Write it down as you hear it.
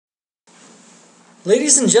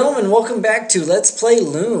Ladies and gentlemen, welcome back to Let's Play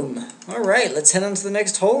Loom. Alright, let's head on to the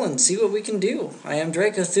next hole and see what we can do. I am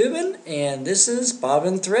Dracothuban, and this is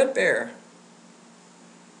Bobbin Threadbare.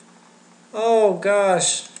 Oh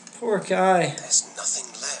gosh, poor guy. There's nothing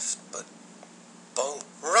left but bone.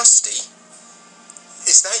 Rusty?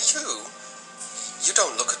 Is that you? You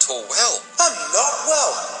don't look at all well. I'm not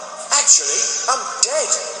well. Actually, I'm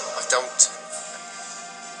dead. I don't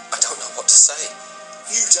know what to say.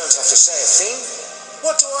 You don't have to say a thing.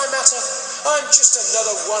 What do I matter? I'm just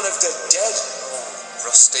another one of the dead. Oh,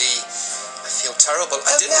 Rusty, I feel terrible.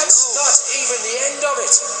 I didn't know. And that's not even the end of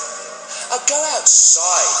it. I go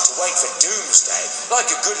outside to wait for doomsday, like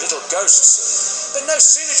a good little ghost scene. But no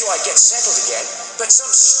sooner do I get settled again, but some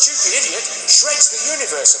stupid idiot shreds the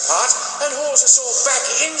universe apart and hauls us all back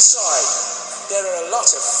inside. There are a lot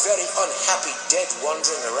of very unhappy dead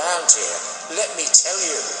wandering around here, let me tell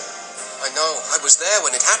you. I know. I was there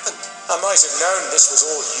when it happened. I might have known this was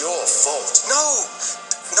all your fault.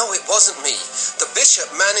 No, it wasn't me. The bishop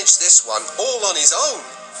managed this one all on his own.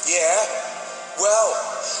 Yeah? Well,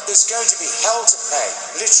 there's going to be hell to pay,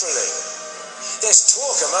 literally. There's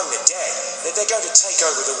talk among the dead that they're going to take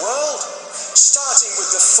over the world, starting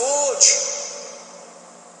with the forge.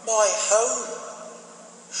 My home,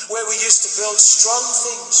 where we used to build strong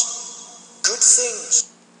things, good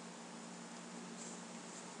things.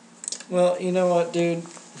 Well, you know what, dude?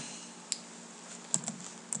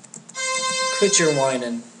 Quit your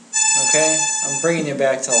whining, okay? I'm bringing you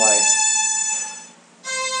back to life.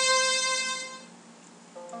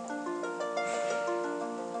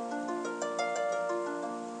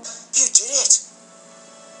 You did it.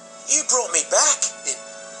 You brought me back. It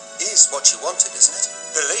is what you wanted, isn't it?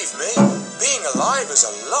 Believe me, being alive is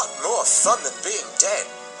a lot more fun than being dead.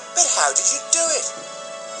 But how did you do it?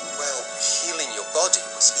 Well, healing your body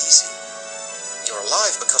was easy. You're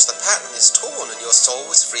alive because the pattern is torn and your soul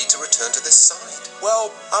was free to return to this side.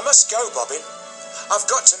 Well, I must go, Bobbin. I've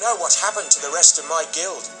got to know what happened to the rest of my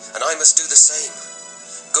guild. And I must do the same.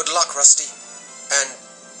 Good luck, Rusty. And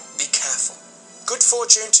be careful. Good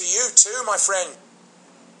fortune to you too, my friend.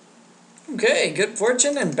 Okay, good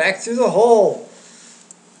fortune and back through the hole.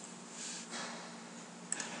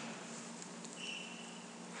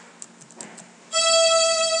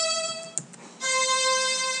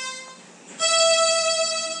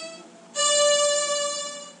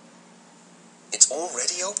 It's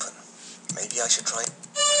already open. Maybe I should try.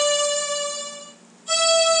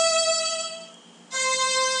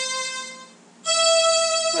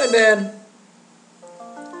 My bad.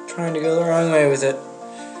 Trying to go the wrong way with it.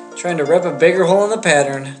 Trying to rip a bigger hole in the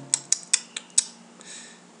pattern.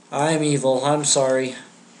 I'm evil. I'm sorry.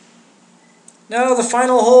 No, the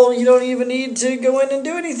final hole you don't even need to go in and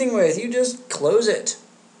do anything with. You just close it.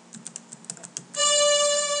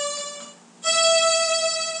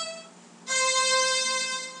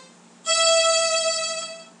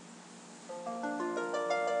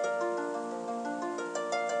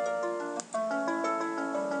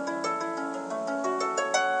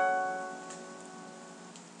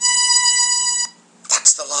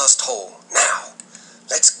 That's the last hole. Now,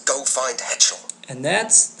 let's go find Hetchel. And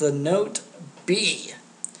that's the note B.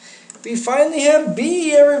 We finally have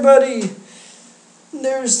B, everybody!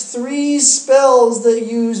 There's 3 spells that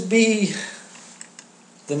use B.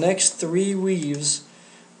 The next 3 weaves,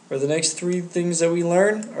 or the next 3 things that we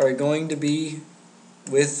learn, are going to be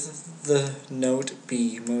with the note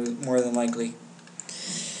B, more than likely.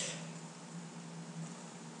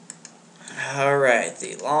 Alright,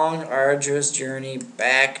 the long, arduous journey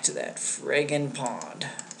back to that friggin' pond.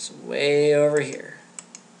 It's way over here.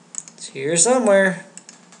 It's here somewhere.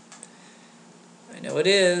 I know it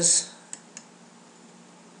is.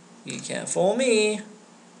 You can't fool me.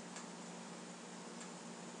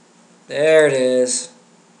 There it is.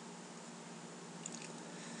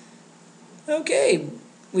 Okay,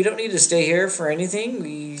 we don't need to stay here for anything.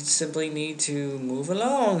 We simply need to move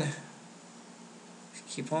along.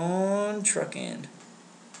 Keep on trucking.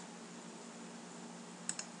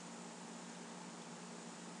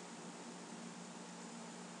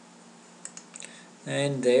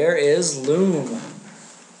 And there is Loom.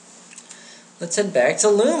 Let's head back to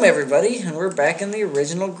Loom, everybody. And we're back in the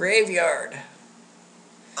original graveyard.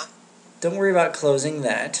 Don't worry about closing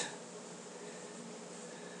that.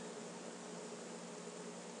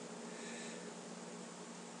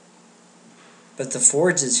 But the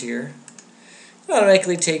forge is here. It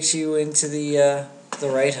automatically takes you into the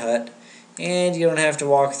right hut. And you don't have to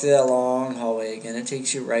walk through that long hallway again. It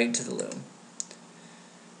takes you right to the loom.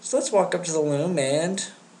 So let's walk up to the loom and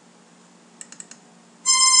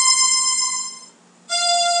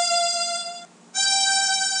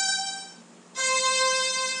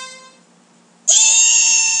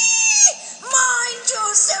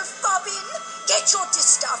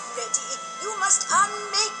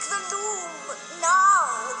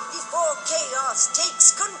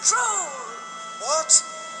control. What?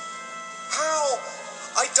 How?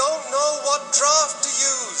 I don't know what draft to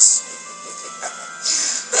use.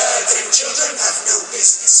 Birds and children have no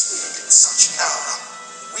business wielding such power.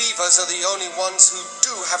 Weavers are the only ones who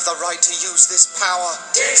do have the right to use this power.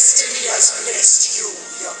 Destiny has blessed you,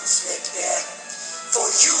 young threadbare. For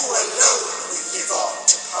you alone will live on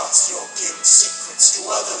to pass your guild secrets to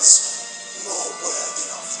others more worthy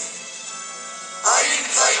of them. I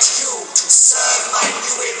invite you to serve my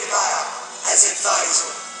new empire as advisor.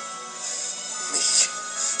 Me?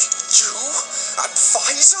 You?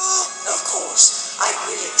 Advisor? Of course, I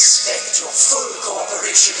will expect your full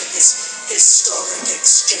cooperation in this historic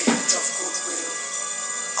exchange of goodwill.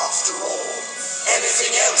 After all,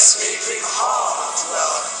 anything else may bring harm to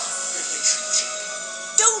our relationship.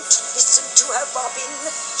 Don't listen to her, Bobbin.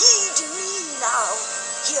 Heed me now.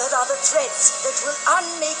 Here are the threads that will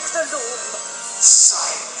unmake the loom.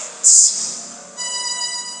 Silence.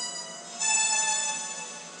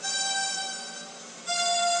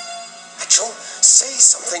 Mitchell, say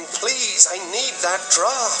something, please. I need that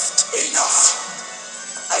draft.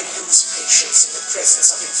 Enough. I lose patience in the presence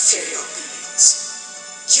of inferior beings.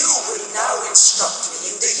 You will now instruct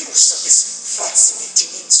me in the use of this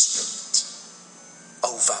fascinating instrument.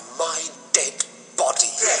 Over my dead body.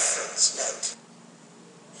 Reference note.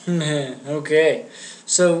 Okay,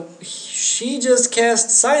 so she just cast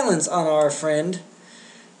silence on our friend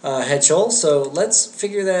Hetchel, so let's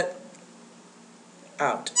figure that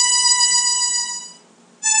out.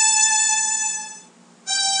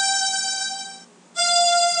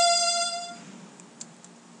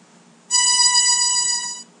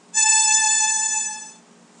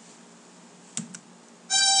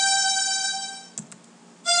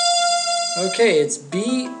 Okay, it's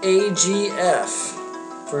BAGF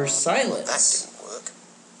for silence. That didn't work.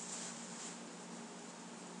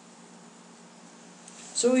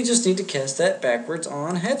 So we just need to cast that backwards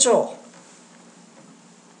on Hetchel.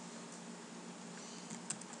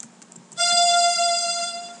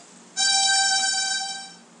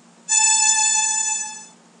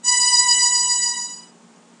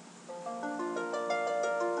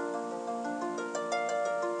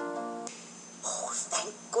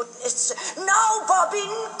 Goodness. Now, Bobbin,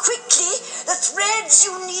 quickly. The threads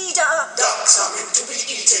you need are... Ducks are meant to be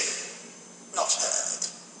eaten, not heard.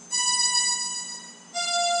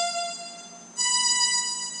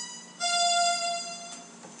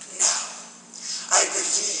 Now, I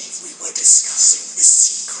believe we were discussing the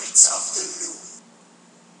secrets of the loom.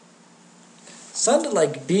 Sounded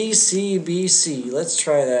like BCBC. Let's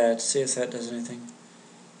try that, see if that does anything.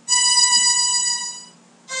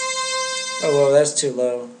 Oh, whoa, that's too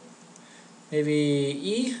low. Maybe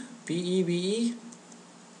E? B-E-B-E?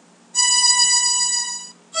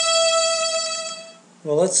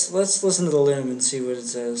 Well, let's listen to the loom and see what it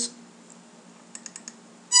says.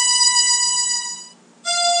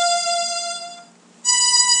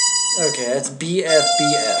 Okay, that's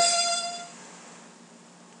BFBF.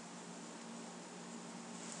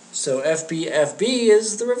 So FBFB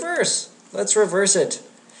is the reverse. Let's reverse it.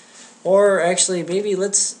 Or actually, maybe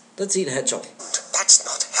let's eat Hetchel. That's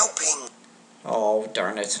not helping. Oh,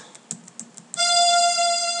 darn it.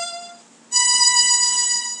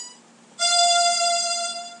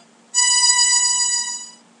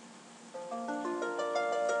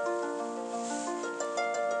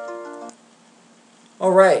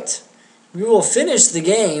 Alright, we will finish the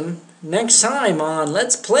game next time on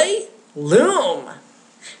Let's Play Loom.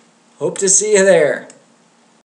 Hope to see you there.